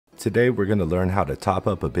Today we're going to learn how to top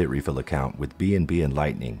up a Bitrefill account with BNB and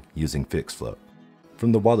Lightning using Fixedfloat.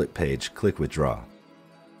 From the wallet page, click Withdraw.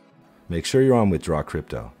 Make sure you're on Withdraw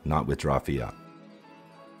Crypto, not Withdraw Fiat.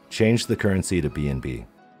 Change the currency to BNB.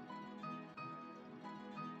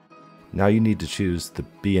 Now you need to choose the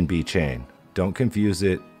BNB chain. Don't confuse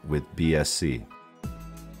it with BSC.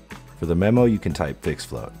 For the memo, you can type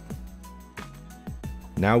Fixedfloat.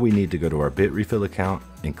 Now we need to go to our Bitrefill account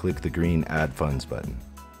and click the green Add Funds button.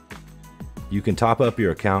 You can top up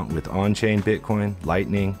your account with on-chain Bitcoin,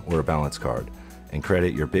 Lightning, or a balance card, and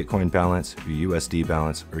credit your Bitcoin balance, your USD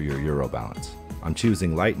balance, or your Euro balance. I'm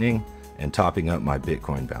choosing Lightning and topping up my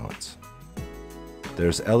Bitcoin balance.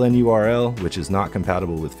 There's LNURL, which is not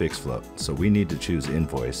compatible with Fixedfloat, so we need to choose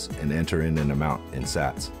Invoice and enter in an amount in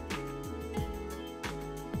Sats.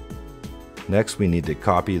 Next, we need to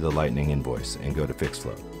copy the Lightning invoice and go to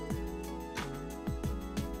Fixedfloat.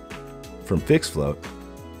 From Fixedfloat,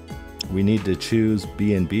 we need to choose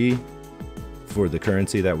BNB for the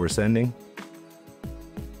currency that we're sending,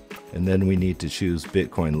 and then we need to choose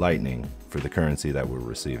Bitcoin Lightning for the currency that we're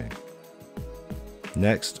receiving.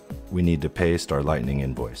 Next, we need to paste our Lightning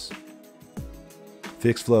invoice.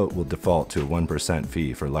 Fixedfloat will default to a 1%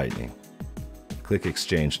 fee for Lightning. Click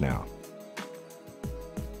Exchange now.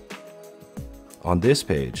 On this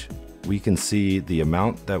page, we can see the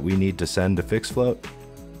amount that we need to send to Fixedfloat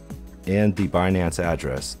and the Binance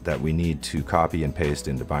address that we need to copy and paste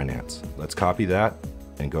into Binance. Let's copy that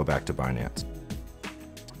and go back to Binance.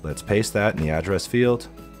 Let's paste that in the address field,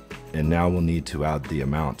 and now we'll need to add the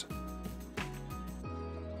amount.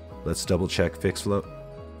 Let's double check Fixedfloat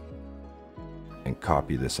and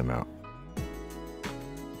copy this amount.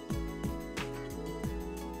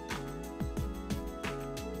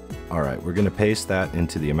 All right, we're gonna paste that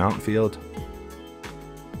into the amount field.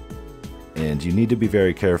 And you need to be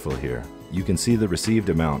very careful here. You can see the received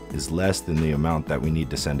amount is less than the amount that we need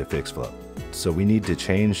to send to Fixedfloat. So we need to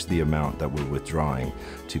change the amount that we're withdrawing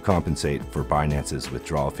to compensate for Binance's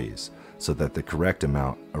withdrawal fees so that the correct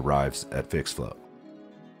amount arrives at Fixedfloat.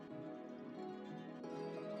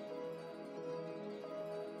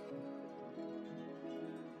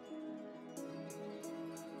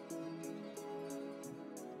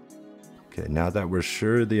 Okay, now that we're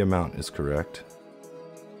sure the amount is correct,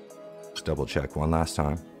 let's double check one last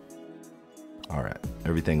time. All right,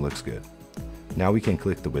 everything looks good. Now we can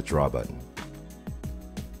click the withdraw button.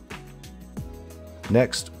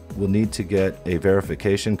 Next, we'll need to get a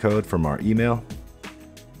verification code from our email.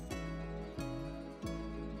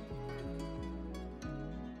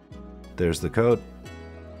 There's the code.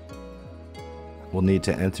 We'll need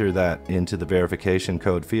to enter that into the verification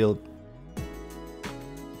code field.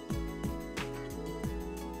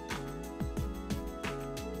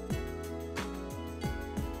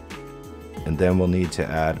 And then we'll need to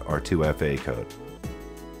add our 2FA code.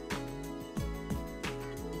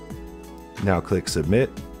 Now click Submit.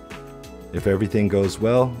 If everything goes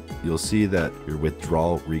well, you'll see that your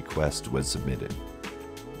withdrawal request was submitted.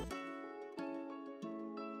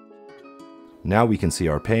 Now we can see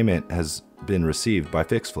our payment has been received by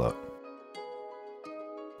Fixedfloat.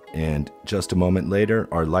 And just a moment later,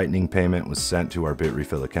 our Lightning payment was sent to our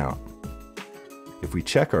Bitrefill account. If we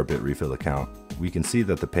check our Bitrefill account, we can see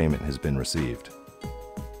that the payment has been received.